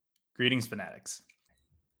Greetings, fanatics.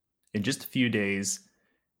 In just a few days,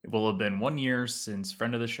 it will have been 1 year since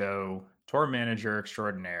friend of the show, tour manager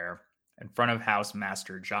extraordinaire, and front of house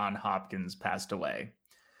master John Hopkins passed away.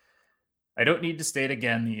 I don't need to state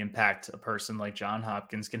again the impact a person like John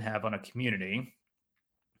Hopkins can have on a community,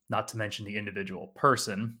 not to mention the individual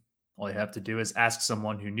person. All you have to do is ask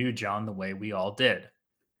someone who knew John the way we all did.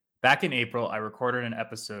 Back in April, I recorded an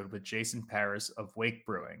episode with Jason Paris of Wake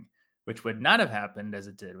Brewing, which would not have happened as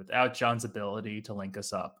it did without John's ability to link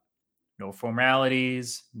us up. No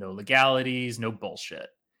formalities, no legalities, no bullshit.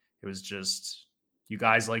 It was just, you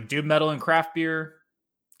guys like doom metal and craft beer?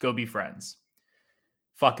 Go be friends.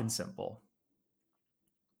 Fucking simple.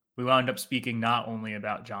 We wound up speaking not only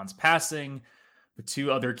about John's passing, but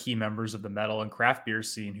two other key members of the metal and craft beer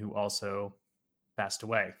scene who also passed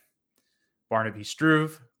away. Barnaby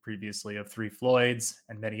Struve, previously of Three Floyds,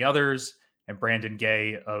 and many others, and Brandon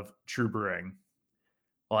Gay of True Brewing.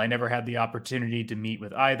 While I never had the opportunity to meet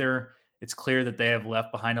with either, it's clear that they have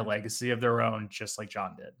left behind a legacy of their own, just like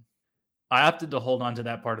John did. I opted to hold on to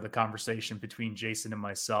that part of the conversation between Jason and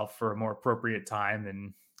myself for a more appropriate time,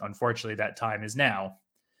 and unfortunately that time is now.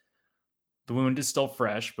 The wound is still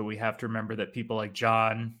fresh, but we have to remember that people like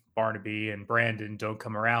John, Barnaby, and Brandon don't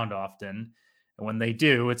come around often, and when they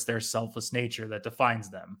do, it's their selfless nature that defines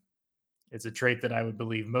them. It's a trait that I would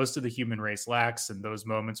believe most of the human race lacks, and those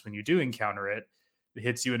moments when you do encounter it, it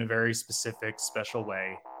hits you in a very specific, special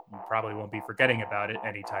way. You probably won't be forgetting about it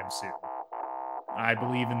anytime soon. I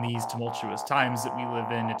believe in these tumultuous times that we live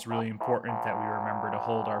in, it's really important that we remember to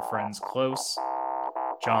hold our friends close.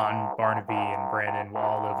 John, Barnaby, and Brandon will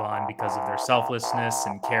all live on because of their selflessness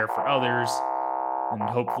and care for others, and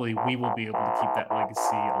hopefully we will be able to keep that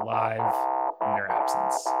legacy alive in their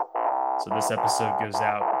absence. So this episode goes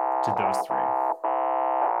out to those three.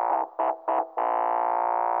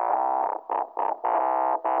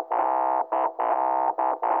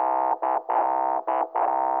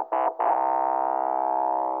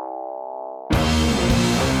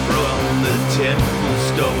 Temple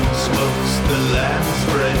stone smokes the lamb's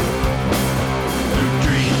breath through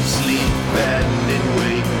dream, sleep, and in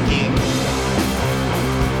waking.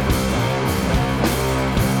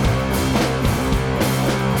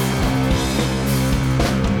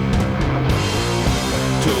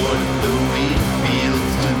 Toward the wheat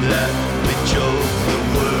fields to that which owns the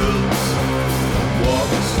worlds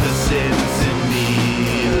walks the Centennial.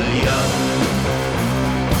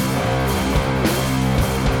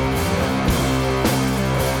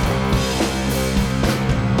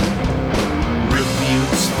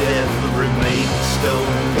 Death remains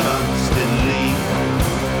stone constantly.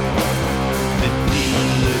 The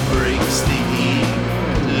dealer breaks the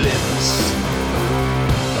lips.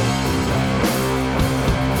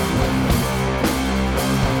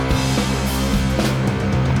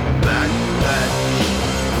 Backpatch.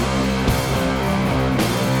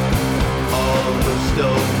 All the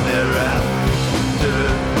stone thereafter.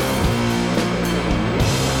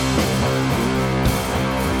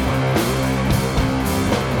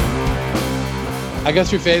 I go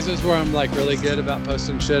through phases where I'm like really good about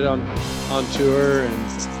posting shit on tour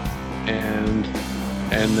and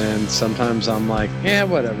then sometimes I'm like, yeah,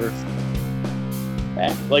 whatever.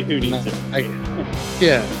 Like who needs it?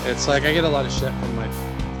 Yeah, it's like I get a lot of shit from my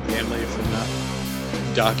family for not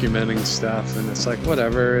documenting stuff, and it's like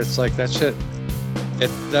whatever. It's like that shit.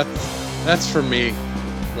 That's for me.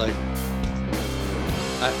 Like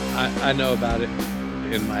I know about it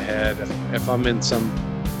in my head. If I'm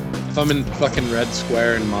in fucking Red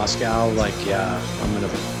Square in Moscow, like, yeah, I'm gonna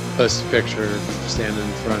post a picture standing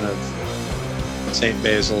in front of St.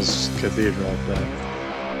 Basil's Cathedral. But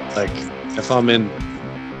like, if I'm in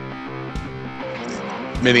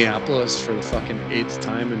Minneapolis for the fucking 8th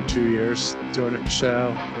time in 2 years doing a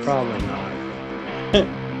show, probably not.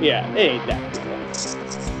 Yeah, it ain't that cool.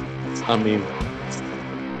 I mean,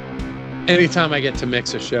 anytime I get to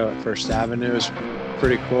mix a show at First Avenue is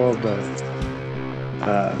pretty cool, but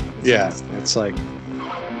yeah, it's like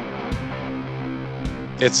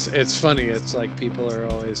it's funny. It's like people are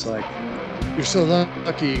always like, "You're so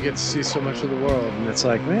lucky, you get to see so much of the world," and it's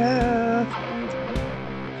like, yeah,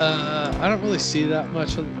 I don't really see that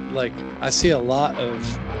much. Like, I see a lot of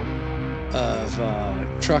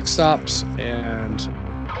truck stops and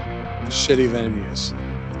shitty venues,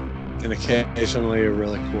 and occasionally a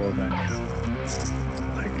really cool venue.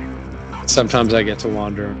 Like, sometimes I get to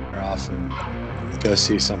wander off and go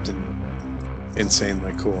see something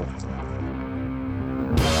insanely cool.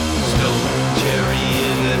 Stone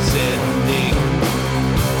chariot ascending,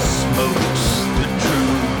 smokes the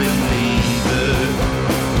true believer.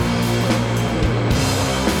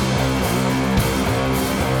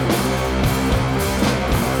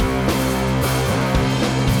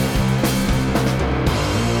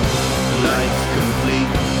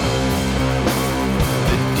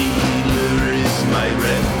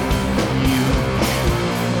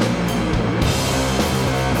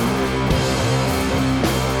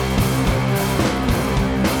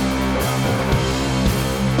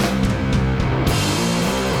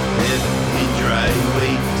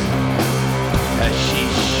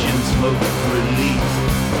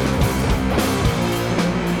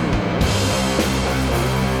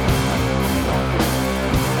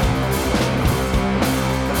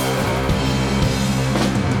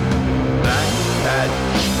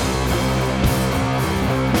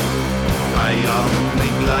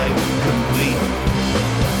 triumphing life complete.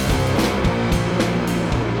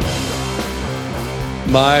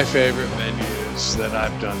 My favorite venues that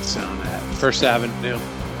I've done sound at, First Avenue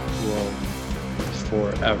will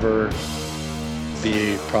forever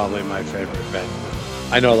be probably my favorite venue.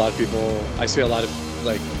 I know a lot of people, I see a lot of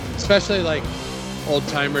like, especially like old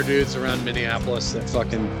timer dudes around Minneapolis that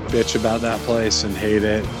fucking bitch about that place and hate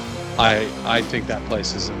it. I think that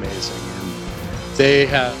place is amazing. And they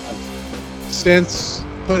have since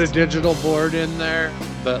put a digital board in there,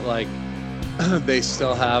 but like they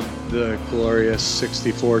still have the glorious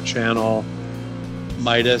 64 channel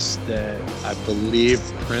Midas that I believe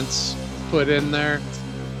Prince put in there,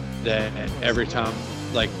 that every time,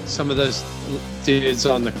 like some of those dudes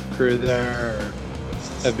on the crew there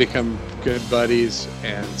have become good buddies,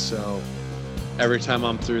 and so every time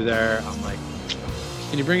I'm through there I'm like,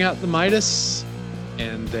 can you bring out the Midas?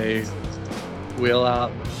 And they wheel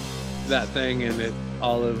out that thing in it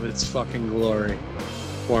all of its fucking glory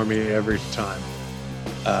for me every time.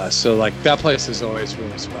 So like that place is always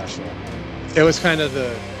really special. It was kind of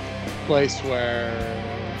the place where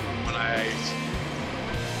when I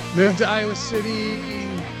moved to Iowa City,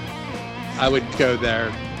 I would go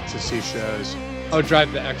there to see shows. I would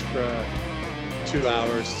drive the extra 2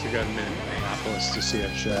 hours to go to Minneapolis to see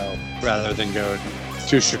a show rather than go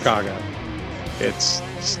to Chicago.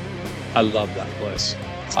 I love that place.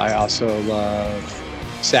 I also love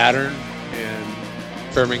Saturn in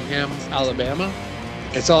Birmingham, Alabama.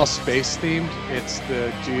 It's all space themed. It's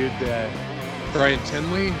the dude that Brian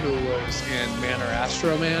Tinley, who was in Man or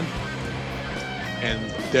Astro Man, and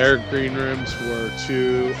their green rooms were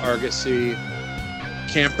 2 Argosy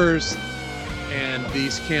campers, and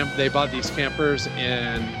they bought these campers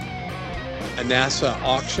in a NASA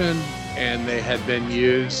auction, and they had been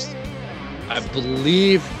used, I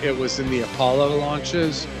believe it was in the Apollo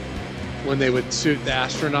launches. When they would suit the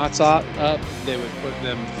astronauts up, they would put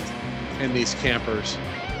them in these campers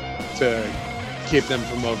to keep them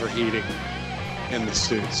from overheating in the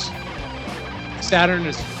suits. Saturn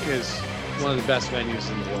is one of the best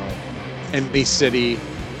venues in the world. Any city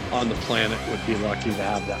on the planet would be lucky to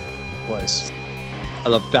have that place. I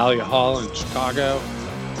love Thalia Hall in Chicago.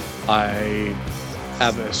 I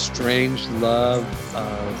have a strange love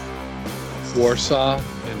of Warsaw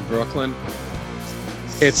in Brooklyn.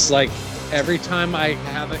 It's like every time it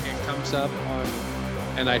comes up on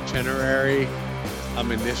an itinerary,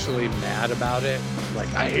 I'm initially mad about it.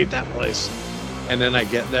 Like, I hate that place. And then I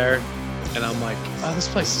get there and I'm like, oh, this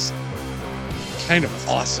place is kind of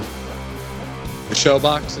awesome. The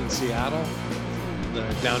Showbox in Seattle, the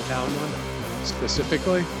downtown one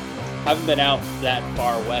specifically. Haven't been out that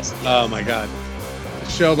far west yet. Oh my God. The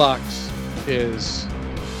Showbox is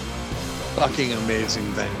fucking amazing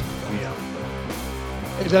venue.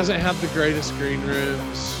 It doesn't have the greatest green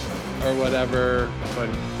rooms or whatever, but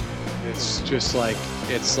it's just like,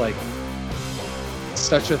 it's like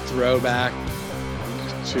such a throwback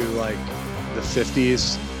to like the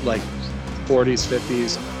 50s, like 40s,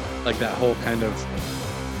 50s, like that whole kind of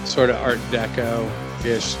sort of Art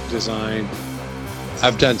Deco-ish design.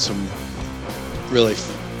 I've done some really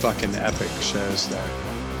fucking epic shows there.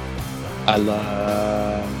 I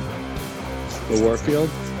love the Warfield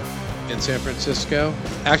in San Francisco.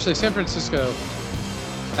 Actually, San Francisco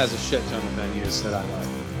has a shit ton of venues that I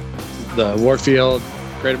like. The Warfield,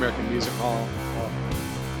 Great American Music Hall,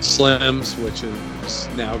 Slim's, which is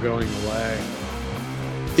now going away.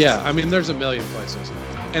 Yeah, I mean, there's a million places.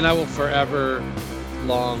 And I will forever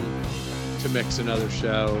long to mix another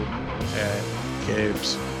show at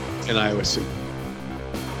Gabe's in Iowa City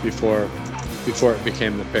before it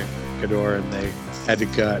became the Picador and they had to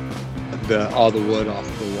gut all the wood off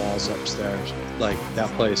the walls upstairs. Like, that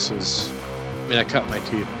place is, I mean, I cut my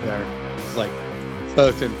teeth there, like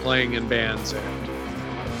both in playing in bands and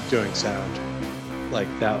doing sound. Like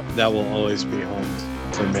that will always be home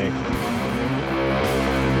for me.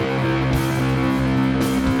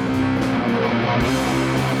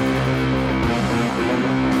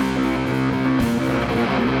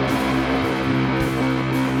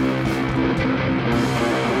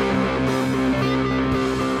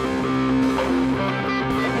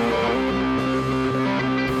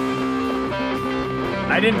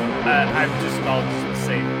 I'll just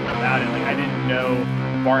say about it, like, I didn't know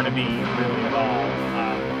Barnaby really at all,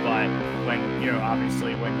 but when,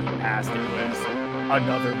 obviously when he passed, it was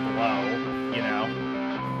another blow,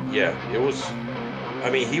 Yeah, it was, I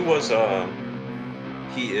mean,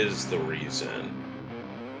 he is the reason,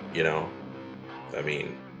 I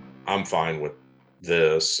mean, I'm fine with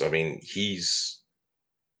this. I mean, he's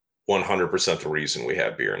 100% the reason we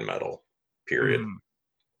have beer and metal, period.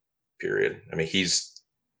 period. I mean, he's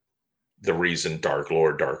the reason Dark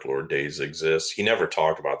Lord Days exists. He never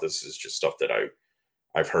talked about this. It's just stuff that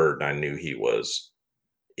I've heard, and I knew he was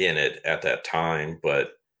in it at that time.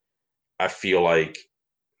 But I feel like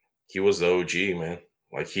he was the OG, man.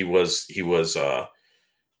 Like he was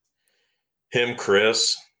him,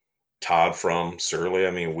 Chris, Todd from Surly.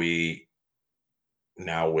 I mean, we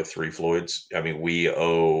now with Three Floyds. I mean, we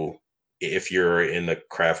owe, if you're in the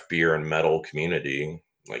craft beer and metal community,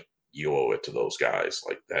 like you owe it to those guys.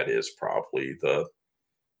 Like that is probably the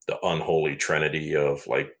unholy trinity of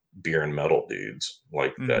like beer and metal dudes,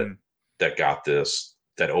 like that got this,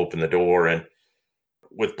 that opened the door. And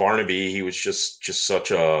with Barnaby, he was just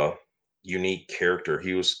such a unique character.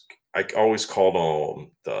 He was, I always called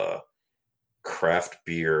him the craft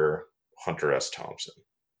beer Hunter S. Thompson.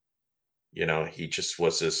 You know, he just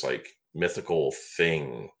was this like mythical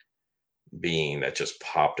thing being that just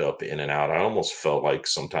popped up in and out. I almost felt like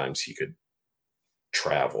sometimes he could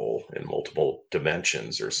travel in multiple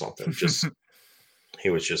dimensions or something. Just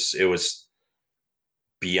it was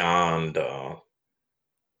beyond.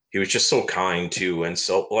 He was just so kind too, and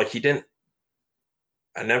so like he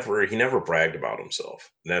never bragged about himself.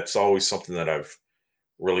 And that's always something that I've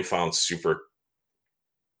really found super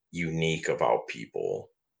unique about people,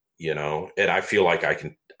 you know. And I feel like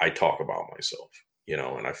I talk about myself, you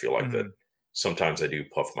know, and I feel like that sometimes I do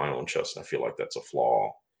puff my own chest, and I feel like that's a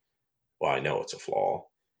flaw. Well, I know it's a flaw,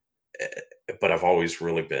 but I've always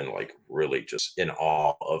really been like really just in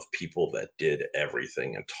awe of people that did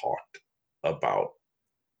everything and talked about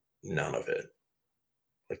none of it.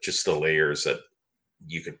 Like just the layers that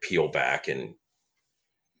you could peel back. And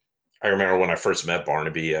I remember when I first met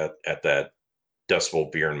Barnaby at that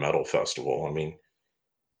Decibel Beer and Metal Festival. I mean,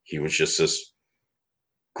 he was just this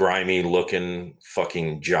grimy looking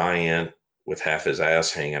fucking giant with half his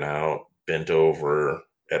ass hanging out, bent over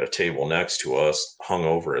at a table next to us, hung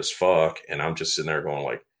over as fuck. And I'm just sitting there going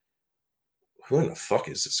like, who in the fuck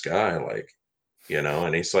is this guy? Like, you know,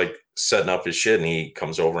 and he's like setting up his shit, and he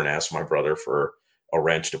comes over and asks my brother for a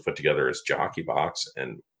wrench to put together his jockey box.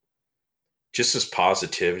 And just his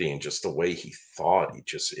positivity and just the way he thought,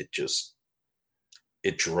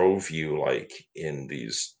 it drove you like in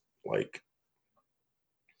these, like,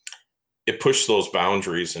 it pushed those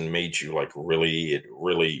boundaries and made you like it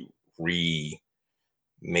really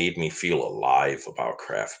made me feel alive about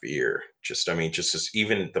craft beer. Just, I mean, just as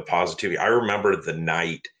even the positivity. I remember the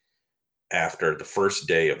night after the first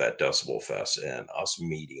day of that Decibel Fest and us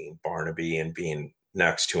meeting Barnaby and being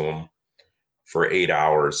next to him for 8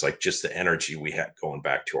 hours, like just the energy we had going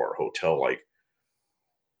back to our hotel, like,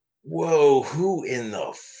 whoa, who in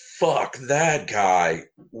the fuck? That guy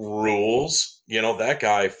rules. You know, that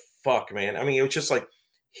guy, fuck, man. I mean, it was just like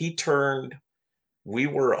we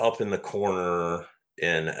were up in the corner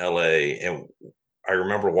in LA, and I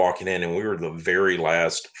remember walking in, and we were the very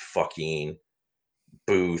last fucking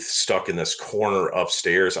booth stuck in this corner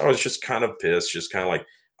upstairs. I was just kind of pissed, just kind of like,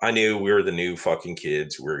 I knew we were the new fucking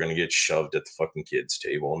kids. We were going to get shoved at the fucking kids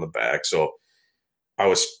table in the back. So I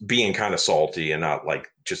was being kind of salty and not like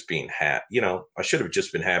just being happy. You know, I should have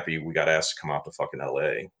just been happy we got asked to come out to fucking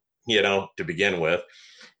LA, you know, to begin with.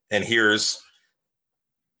 And here's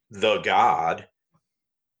the God.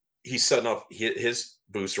 He's setting up his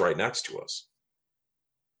booth right next to us.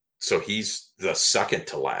 So he's the second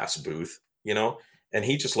to last booth, you know, and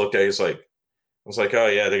he just looked at it, he's like, I was like, oh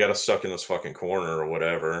yeah, they got us stuck in this fucking corner or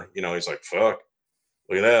whatever. You know, he's like, fuck,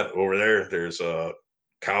 look at that over there. There's a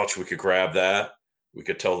couch. We could grab that. We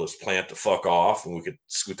could tell this plant to fuck off, and we could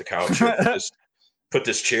scoot the couch here, put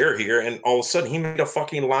this chair here. And all of a sudden he made a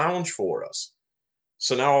fucking lounge for us.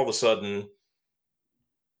 So now all of a sudden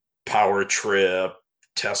Power Trip,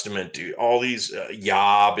 Testament, dude, all these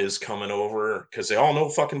Yob is coming over because they all know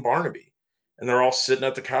fucking Barnaby. And they're all sitting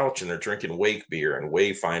at the couch and they're drinking Wake beer and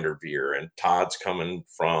Wayfinder beer. And Todd's coming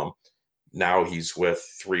from, now he's with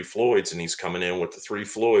Three Floyds, and he's coming in with the Three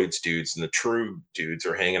Floyds dudes, and the True dudes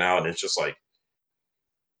are hanging out. And it's just like,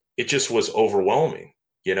 it just was overwhelming,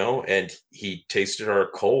 you know? And he tasted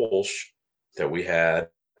our Kolsch that we had,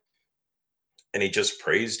 and he just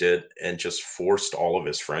praised it and just forced all of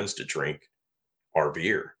his friends to drink our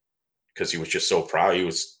beer because he was just so proud. He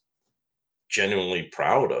was genuinely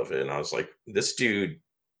proud of it. And I was like, this dude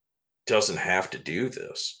doesn't have to do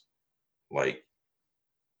this. Like,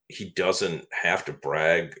 he doesn't have to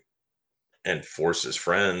brag and force his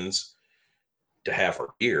friends to have our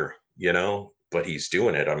beer, you know, but he's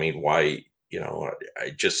doing it. I mean, why, you know, I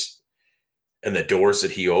just, and the doors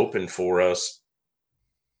that he opened for us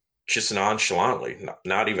just nonchalantly,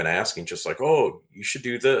 not even asking, just like, oh, you should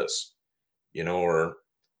do this, you know, or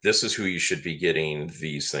this is who you should be getting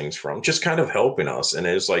these things from, just kind of helping us. And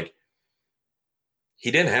it's like, he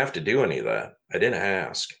didn't have to do any of that. I didn't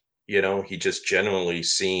ask, he just genuinely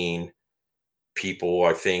seen people.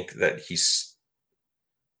 I think that he's,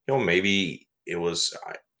 maybe it was,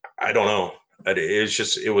 I don't know.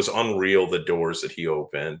 It was unreal, the doors that he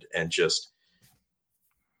opened, and just,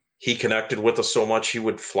 he connected with us so much. He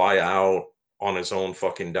would fly out on his own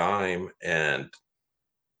fucking dime, and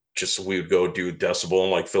just, we would go do Decibel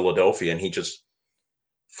in like Philadelphia, and he just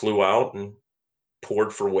flew out and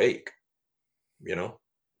poured for Wake.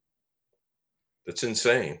 That's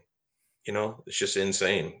insane. It's just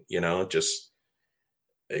insane. He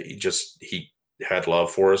had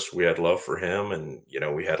love for us. We had love for him, and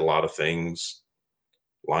we had a lot of things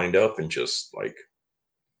lined up, and just like,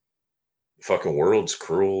 the fucking world's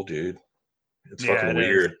cruel, dude. It's fucking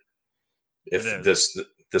weird. If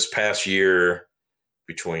this past year,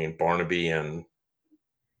 between Barnaby and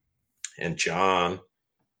John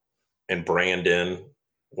and Brandon,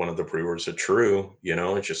 one of the brewers at True,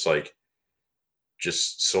 it's just like,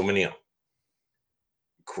 just so many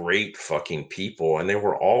great fucking people, and they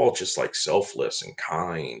were all just like selfless and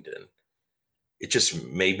kind, and it just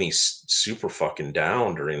made me super fucking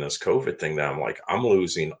down during this COVID thing, that I'm like, I'm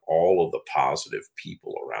losing all of the positive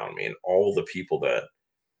people around me, and all the people that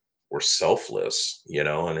were selfless,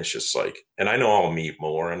 and it's just like, and I know I'll meet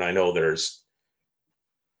more, and I know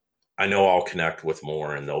I'll connect with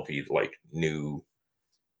more, and there'll be like new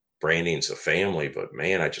brandings of family. But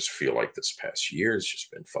man, I just feel like this past year has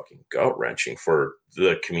just been fucking gut wrenching for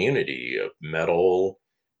the community of metal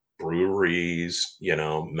breweries,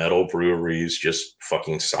 just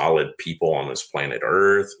fucking solid people on this planet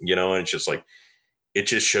Earth, and it's just like, it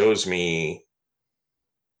just shows me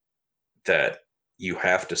that you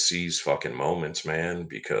have to seize fucking moments, man,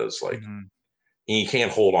 because like, you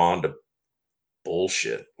can't hold on to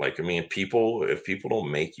bullshit. Like, I mean, if people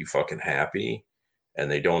don't make you fucking happy, and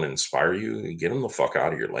they don't inspire you, get them the fuck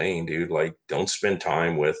out of your lane, dude. Like, don't spend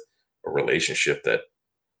time with a relationship that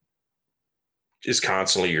is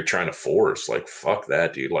constantly you're trying to force. Like, fuck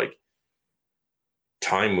that, dude. Like,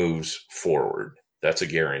 time moves forward. That's a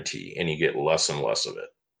guarantee. And you get less and less of it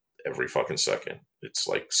every fucking second. It's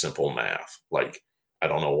like simple math. Like, I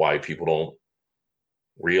don't know why people don't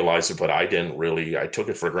realize it, but I didn't really. I took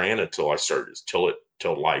it for granted till life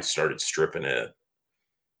started stripping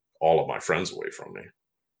all of my friends away from me.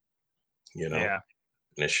 Yeah.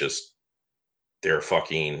 And it's just, they're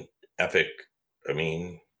fucking epic. I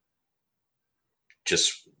mean,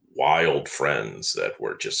 just wild friends that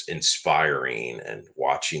were just inspiring, and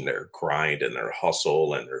watching their grind and their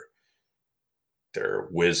hustle and their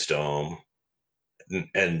wisdom,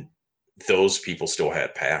 and those people still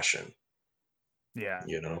had passion. Yeah.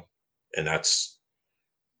 And that's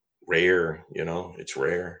rare. It's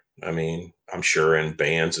rare. I mean, I'm sure in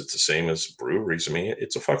bands it's the same as breweries. I mean,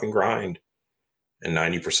 it's a fucking grind, and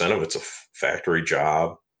 90% of it's a factory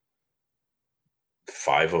job.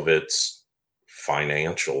 5 of it's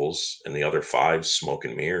financials, and the other 5 smoke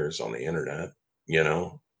and mirrors on the internet,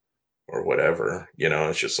 or whatever.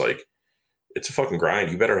 It's just like, it's a fucking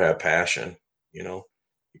grind. You better have passion. You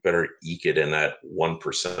better eke it in that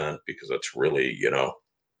 1%, because that's really,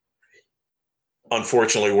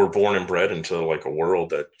 unfortunately, we're born and bred into like a world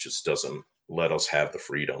that just doesn't let us have the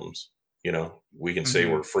freedoms. We can say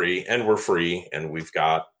we're free, and we've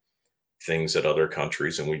got things that other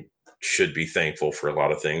countries, and we should be thankful for a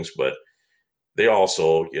lot of things, but they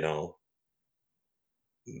also,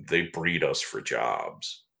 they breed us for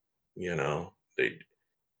jobs. We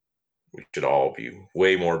should all be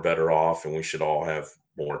way more better off, and we should all have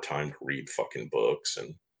more time to read fucking books,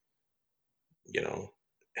 and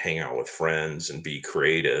hang out with friends, and be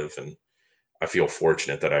creative. And I feel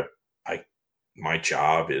fortunate that my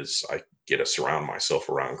job is, I get to surround myself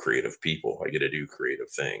around creative people. I get to do creative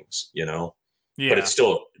things, Yeah. but it's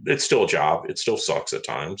still a job. It still sucks at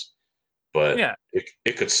times, but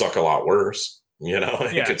it could suck a lot worse,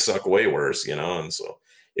 it could suck way worse, and so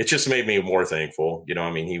it just made me more thankful.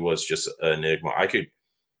 I mean, he was just an enigma. I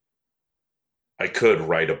could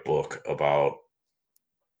write a book about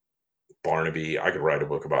Barnaby. I could write a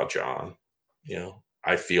book about John.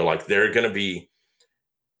 I feel like they're going to be,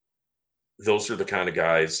 those are the kind of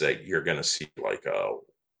guys that you're going to see like a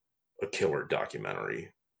killer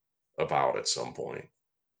documentary about at some point.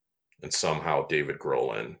 And somehow David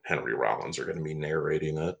Grohl and Henry Rollins are going to be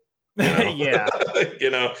narrating it. Yeah.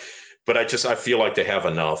 But I feel like they have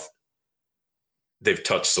enough. They've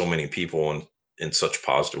touched so many people in such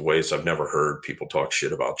positive ways. I've never heard people talk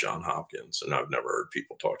shit about John Hopkins, and I've never heard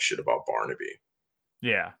people talk shit about Barnaby.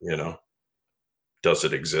 Yeah. Does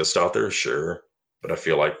it exist out there? Sure. But I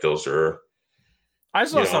feel like those are, I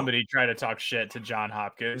saw you know, somebody try to talk shit to John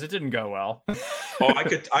Hopkins. It didn't go well. oh,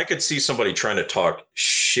 I could see somebody trying to talk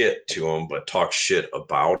shit to him, but talk shit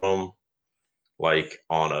about him, like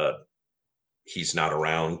on a he's not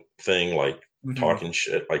around thing, like Mhm. talking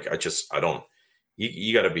shit. Like I don't.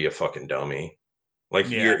 You got to be a fucking dummy. Like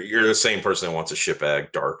Yeah. you're the same person that wants a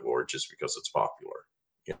shitbag Dark Lord just because it's popular.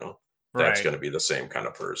 You know, that's Right. going to be the same kind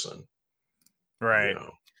of person. You Right.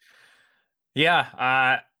 know,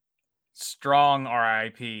 Yeah. Strong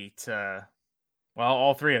RIP to, well,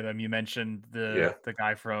 all three of them. You mentioned yeah, the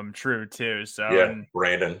guy from True too. So yeah, and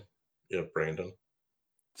Brandon, yeah, Brandon.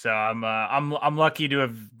 so I'm lucky to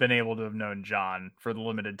have been able to have known John for the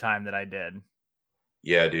limited time that I did.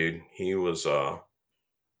 Yeah, dude, he was yeah,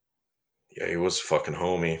 he was a fucking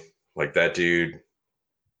homie. Like that dude,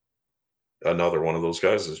 another one of those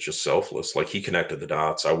guys is just selfless. Like he connected the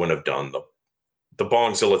dots. I wouldn't have done the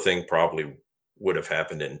Bongzilla thing. Probably would have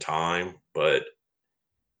happened in time, but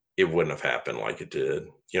it wouldn't have happened like it did.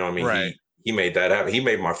 You know, what I mean, Right. he made that happen. He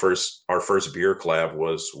made our first beer collab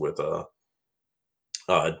was with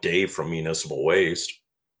Dave from Municipal Waste.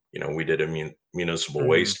 You know, we did a Municipal Mhm.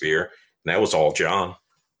 Waste beer, and that was all John.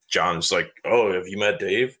 John's like, "Oh, have you met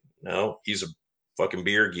Dave?" No, he's a fucking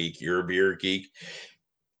beer geek. You're a beer geek.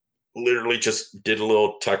 Literally just did a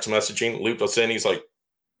little text messaging, looped us in. He's like,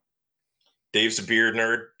 Dave's a beer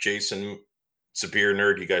nerd. Jason's a beer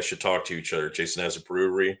nerd. You guys should talk to each other. Jason has a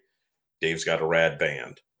brewery. Dave's got a rad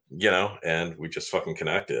band, you know, and we just fucking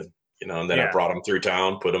connected, you know, and then I Yeah. brought him through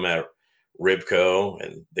town, put him at Ribco,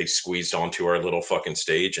 and they squeezed onto our little fucking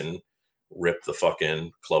stage and ripped the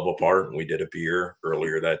fucking club apart. And we did a beer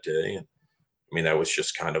earlier that day. And I mean, that was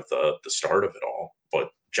just kind of the start of it all. But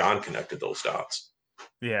John connected those dots.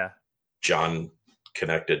 Yeah. John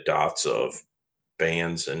connected dots of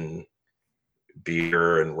bands and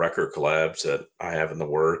beer and record collabs that I have in the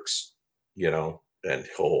works, you know, and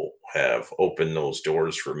he'll have opened those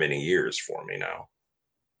doors for many years for me now.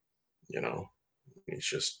 You know, he's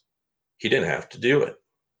just, he didn't have to do it.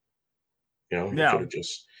 You know, No.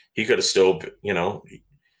 he could have still, you know,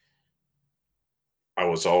 I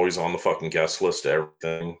was always on the fucking guest list to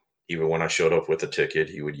everything. Even when I showed up with a ticket,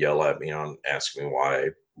 he would yell at me on, ask me why I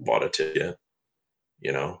bought a ticket,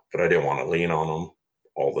 you know, but I didn't want to lean on him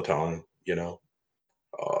all the time, you know.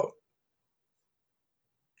 Uh,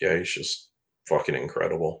 yeah, he's just fucking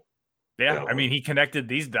incredible, you Yeah. I know. mean, he connected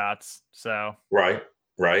these dots. So, Right,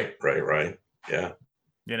 right. Yeah,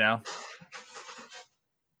 you know,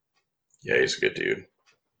 yeah, he's a good dude.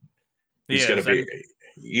 he He's gonna is. be. And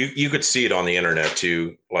You could see it on the internet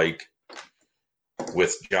too. Like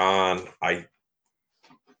with John, I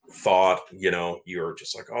thought, you know, you were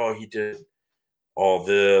just like, oh, he did all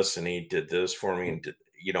this and he did this for me, and did,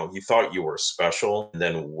 you know, you thought you were special. And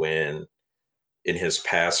then when in his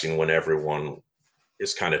passing, when everyone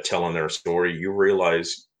is kind of telling their story, you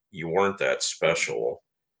realize you weren't that special.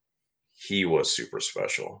 He was super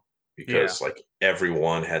special yeah. because like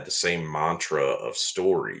everyone had the same mantra of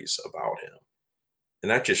stories about him. And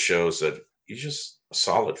that just shows that he's just a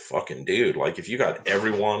solid fucking dude. Like if you got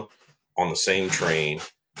everyone on the same train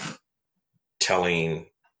telling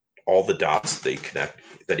all the dots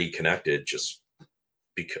that he connected just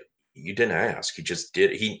because you didn't ask, he just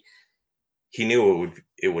did. He knew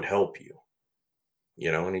it would help you,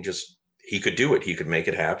 you know, and he could do it. He could make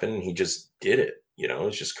it happen. He just did it. You know,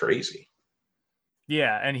 it's just crazy.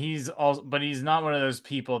 Yeah. And he's also, but he's not one of those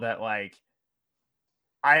people that like,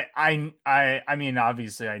 I mean,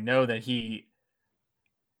 obviously I know that he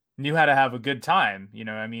knew how to have a good time. You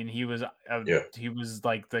know, I mean, Yeah. he was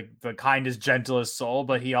like the kindest, gentlest soul,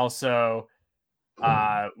 but he also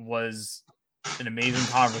was an amazing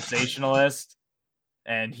conversationalist,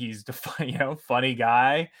 and he's the you know, funny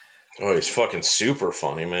guy. Oh, he's fucking super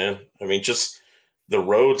funny, man. I mean, just the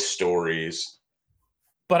road stories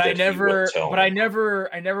But that he would tell me. I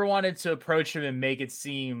never wanted to approach him and make it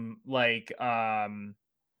seem like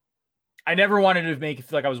I never wanted to make it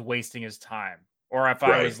feel like I was wasting his time, or if I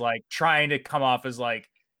Right, was like trying to come off as like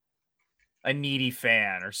a needy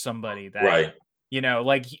fan or somebody that, right. you know,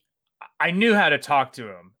 like I knew how to talk to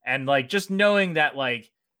him, and like just knowing that,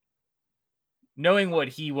 like knowing what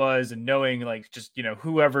he was, and knowing like just, you know,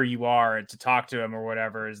 whoever you are, and to talk to him or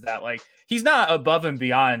whatever, is that like he's not above and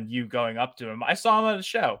beyond you going up to him. I saw him at a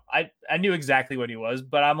show. I knew exactly what he was,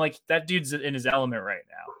 but I'm like, that dude's in his element right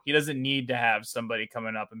now. He doesn't need to have somebody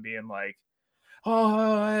coming up and being like,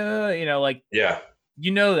 oh, you know, like, Yeah, you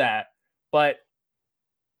know that. But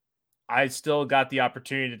I still got the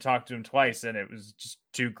opportunity to talk to him twice, and it was just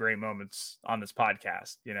two great moments on this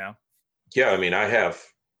podcast, you know? yeah.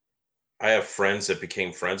 I I have friends that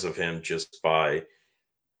became friends of him just by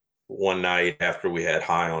one night after we had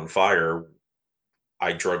High on Fire.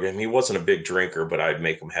 I drug him. He wasn't a big drinker, but I'd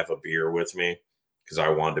make him have a beer with me because I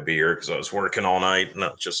wanted a beer because I was working all night. And I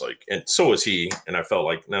was just like, and so was he. And I felt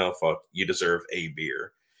like, no, fuck, you deserve a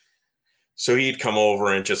beer. So he'd come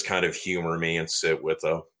over and just kind of humor me and sit with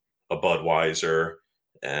a Budweiser,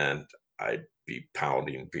 and I'd be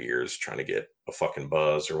pounding beers trying to get a fucking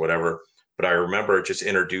buzz or whatever. But I remember just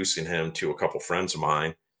introducing him to a couple friends of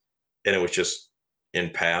mine, and it was just in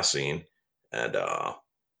passing. And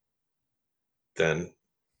then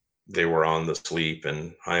they were on the Sleep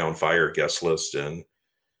and High on Fire guest list in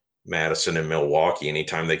Madison and Milwaukee.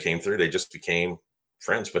 Anytime they came through, they just became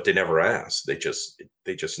friends, but they never asked. They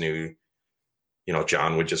just knew,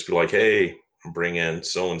 John would just be like, hey, bring in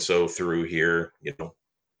so and so through here,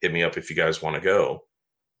 hit me up if you guys want to go.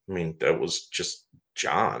 I mean, that was just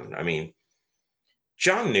John. I mean,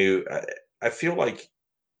 John knew, I feel like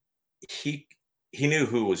he knew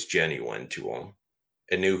who was genuine to him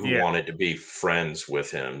and knew who wanted to be friends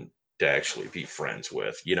with him to actually be friends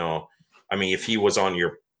with. I mean, if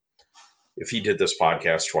he did this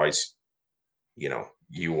podcast twice,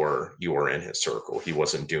 you were in his circle. He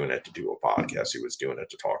wasn't doing it to do a podcast. He was doing it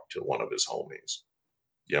to talk to one of his homies.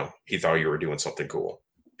 He thought you were doing something cool,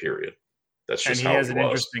 period. That's just and he how has he an was.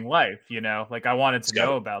 interesting life, like I wanted to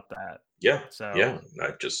know about that. Yeah. So yeah.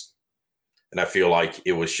 I feel like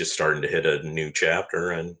it was just starting to hit a new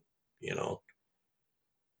chapter, and,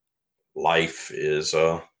 life is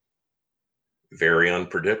very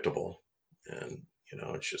unpredictable, and,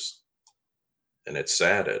 it's just, and it's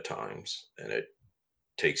sad at times, and it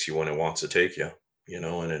takes you when it wants to take you,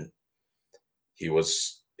 and he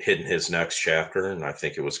was hitting his next chapter, and I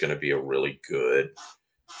think it was going to be a really good,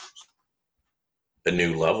 a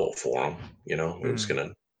new level for him.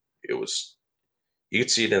 It was, you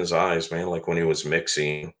could see it in his eyes, man. Like when he was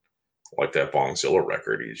mixing like that Bongzilla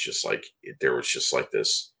record, he's just like, there was just like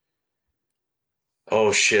this,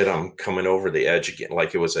 oh shit, I'm coming over the edge again.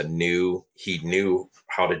 Like it was he knew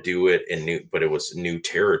how to do it but it was new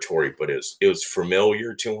territory, but it was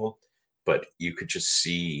familiar to him, but you could just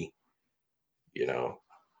see,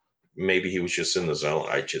 maybe he was just in the zone.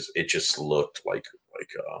 It just looked like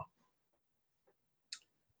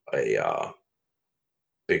a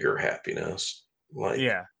bigger happiness. Like,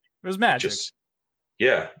 it was magic.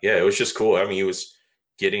 Yeah, it was just cool. I mean, he was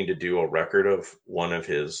getting to do a record of one of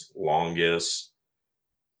his longest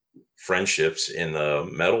friendships in the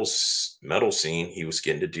metal scene. He was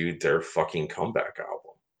getting to do their fucking comeback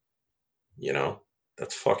album.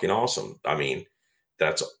 That's fucking awesome. I mean,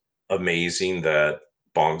 that's amazing that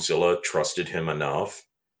Bongzilla trusted him enough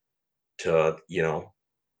to,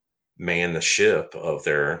 man the ship of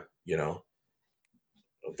their,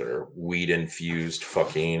 of their weed infused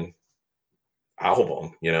fucking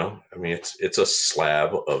album. I mean, it's a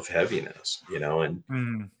slab of heaviness, and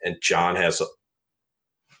and John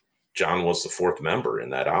was the fourth member in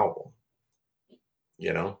that album,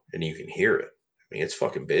 and you can hear it. I mean, it's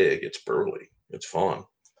fucking big, it's burly, it's fun,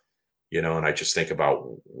 and I just think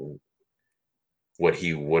about what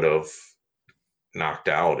he would have knocked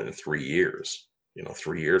out in 3 years,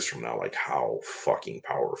 3 years from now, like how fucking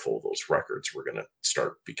powerful those records were going to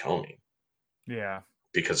start becoming. Yeah.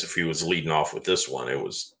 Because if he was leading off with this one, it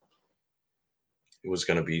was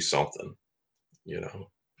going to be something,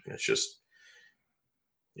 it's just,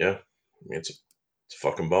 I mean, it's a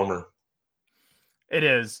fucking bummer. It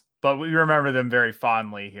is, but we remember them very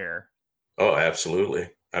fondly here. Oh, absolutely.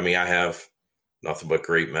 I mean, I have nothing but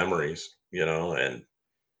great memories, and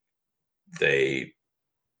they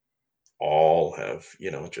all have,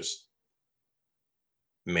 just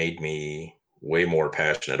made me way more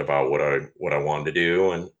passionate about what I wanted to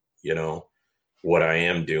do, and, what I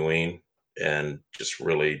am doing, and just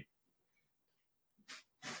really,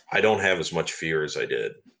 I don't have as much fear as I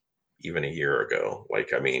did even a year ago.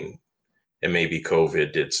 Like, I mean, and maybe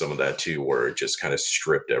COVID did some of that too, where it just kind of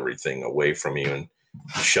stripped everything away from you and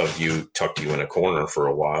tucked you in a corner for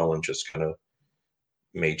a while, and just kind of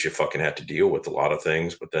made you fucking have to deal with a lot of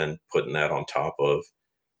things. But then putting that on top of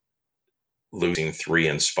losing 3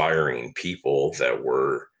 inspiring people that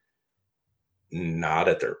were not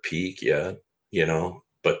at their peak yet,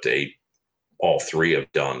 but they all 3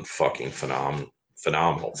 have done fucking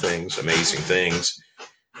phenomenal things, amazing things.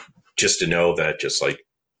 Just to know that, just like,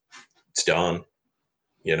 it's done,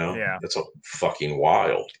 that's a fucking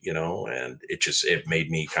wild, and it made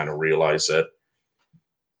me kind of realize that,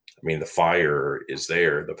 I mean, the fire is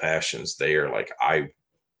there, the passion's there. Like, I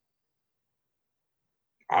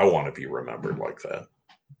want to be remembered like that.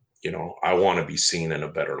 I want to be seen in a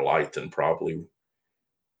better light than probably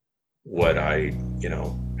what I,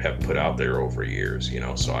 have put out there over years,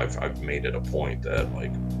 so I've made it a point that,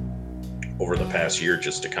 like, over the past year,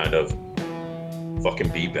 just to kind of fucking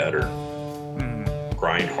be better,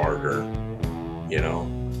 grind harder,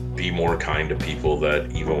 be more kind to people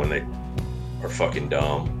that even when they are fucking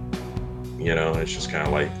dumb, it's just kind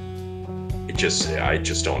of like, I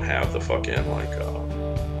just don't have the fucking, like,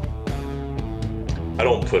 I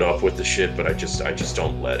don't put up with the shit, but I just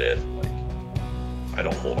don't let it, like, I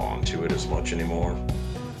don't hold on to it as much anymore.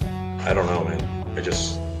 I don't know, man.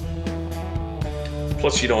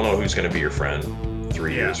 Plus you don't know who's going to be your friend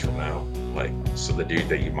 3 years from now. Like, so the dude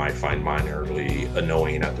that you might find minorly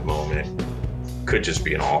annoying at the moment could just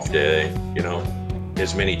be an off day,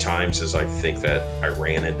 As many times as I think that I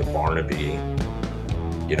ran into Barnaby,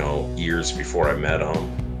 years before I met him,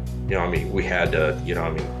 we had to,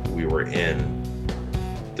 we were in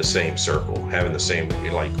the same circle, having the same,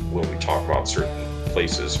 like, when we talk about certain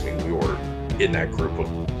places, we were in that group of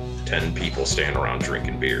 10 people standing around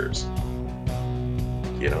drinking beers,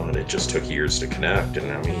 and it just took years to connect.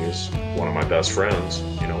 And he was one of my best friends,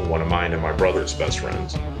 one of mine and my brother's best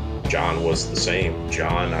friends. John was the same.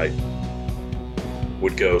 John, I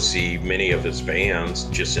would go see many of his bands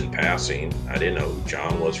just in passing. I didn't know who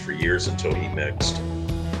John was for years until he mixed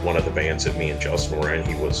one of the bands that me and Justin were in.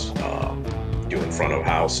 He was doing front of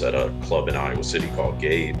house at a club in Iowa City called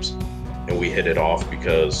Gabe's. And we hit it off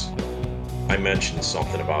because I mentioned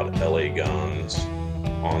something about LA Guns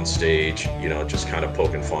on stage, just kind of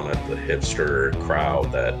poking fun at the hipster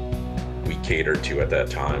crowd that we catered to at that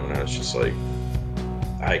time. And I was just like,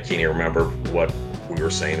 I can't even remember what we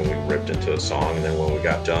were saying, and we ripped into a song. And then when we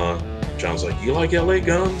got done, John's like, "You like LA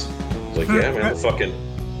Guns?" I was like, "Yeah, man, the fucking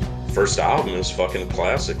first album is fucking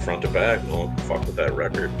classic front to back. No one can fuck with that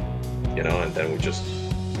record." And then we just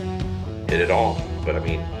hit it off. But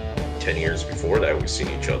 10 years before that, we've seen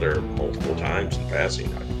each other multiple times in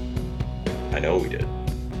passing. I know we did.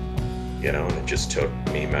 And it just took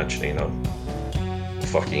me mentioning a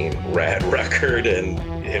fucking rad record and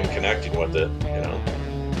him connecting with it,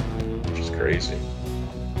 which is crazy.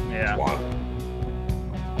 Yeah. It's wild.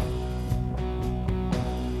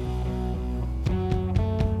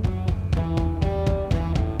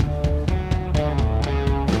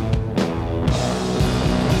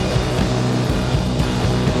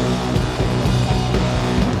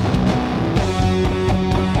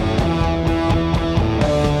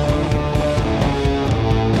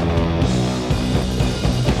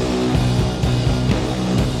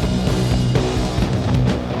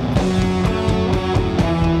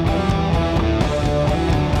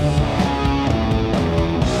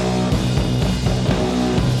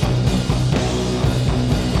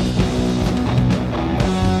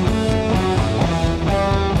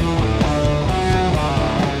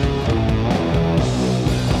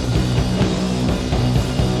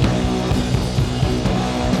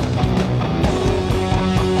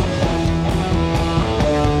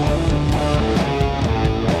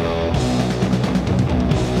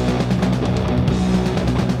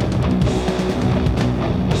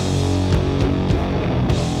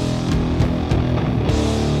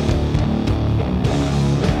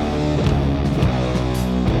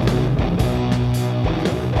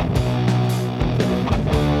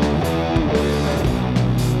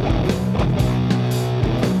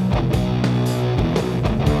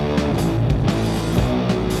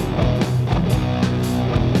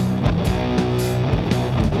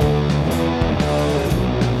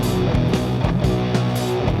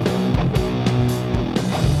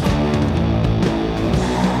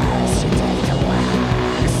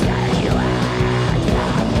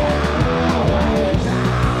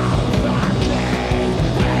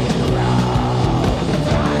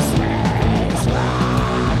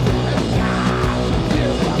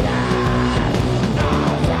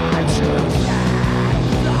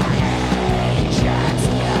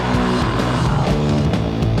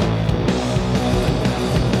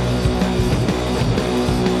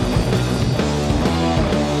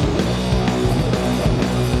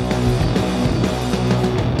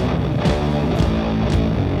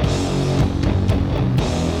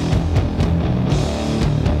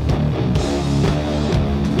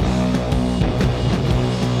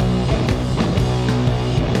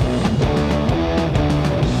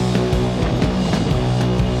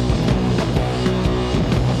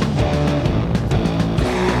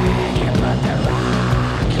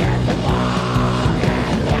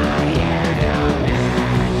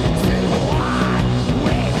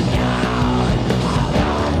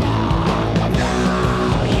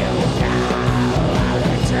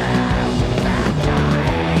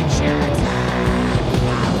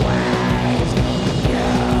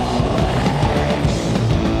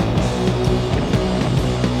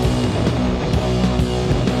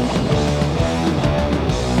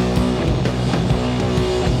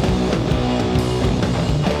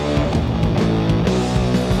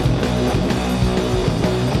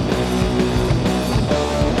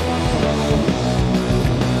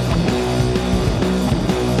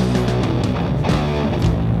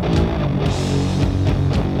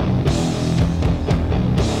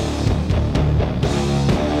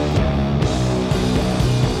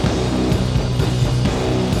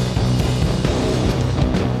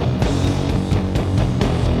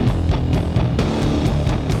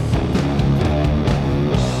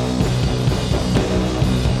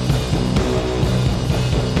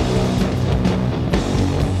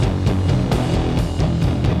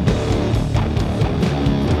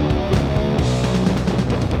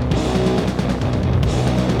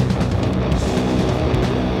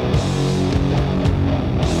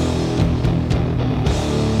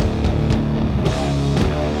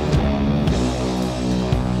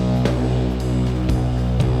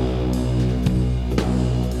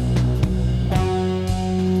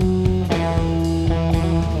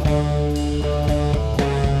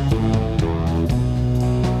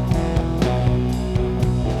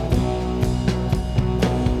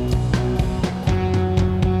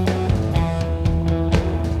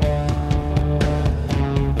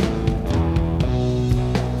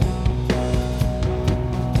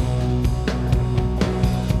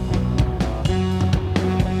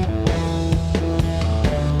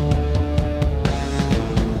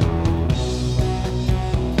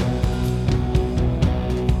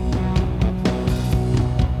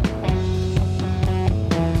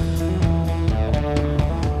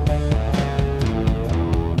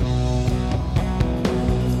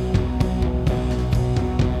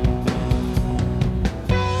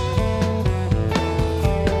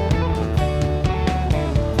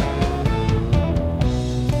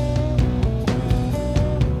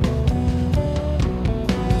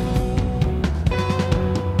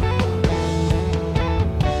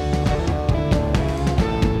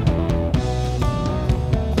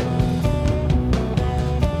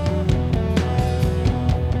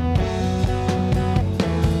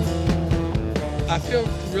 I feel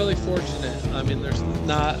really fortunate. I mean, there's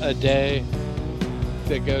not a day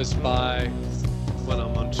that goes by when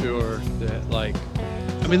I'm on tour that, like,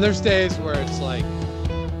 I mean, there's days where it's like,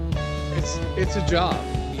 it's a job,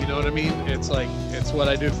 you know what I mean? It's like, it's what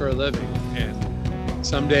I do for a living, and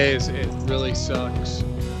some days it really sucks,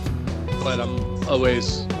 but I'm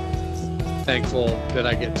always thankful that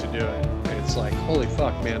I get to do it. It's like, holy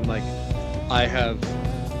fuck, man, like, I have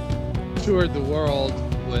toured the world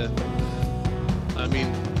with, I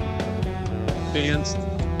mean, bands.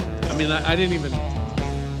 I mean, I didn't even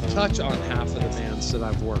touch on half of the bands that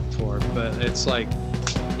I've worked for, but it's like,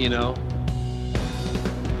 you know,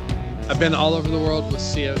 I've been all over the world with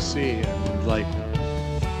COC, and like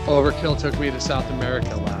Overkill took me to South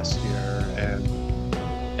America last year,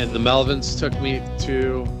 and the Melvins took me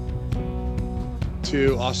to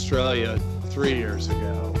Australia 3 years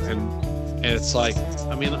ago, and it's like,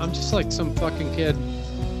 I mean, I'm just like some fucking kid.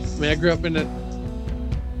 I mean, I grew up in a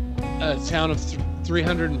town of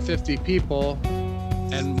 350 people,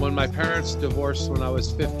 and when my parents divorced when I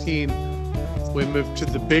was 15, we moved to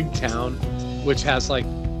the big town, which has like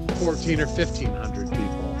 14 or 1,500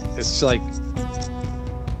 people. It's like,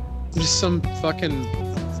 I'm just some fucking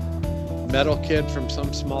metal kid from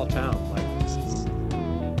some small town. Like,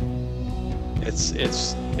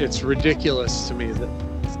 it's ridiculous to me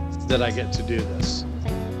that I get to do this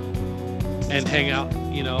and hang out.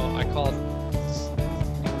 You know, I call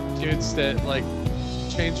dudes that like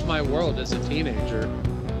changed my world as a teenager.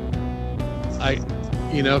 I,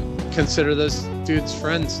 you know, consider those dudes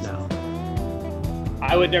friends now.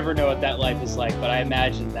 I would never know what that life is like, but I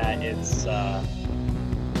imagine that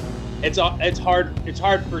it's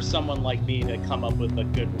hard for someone like me to come up with a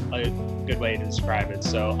good way to describe it.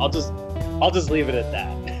 So I'll just leave it at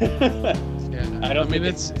that. Yeah, I mean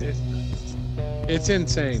it's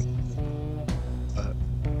insane, but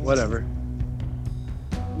whatever.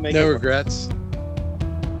 Make No it- regrets.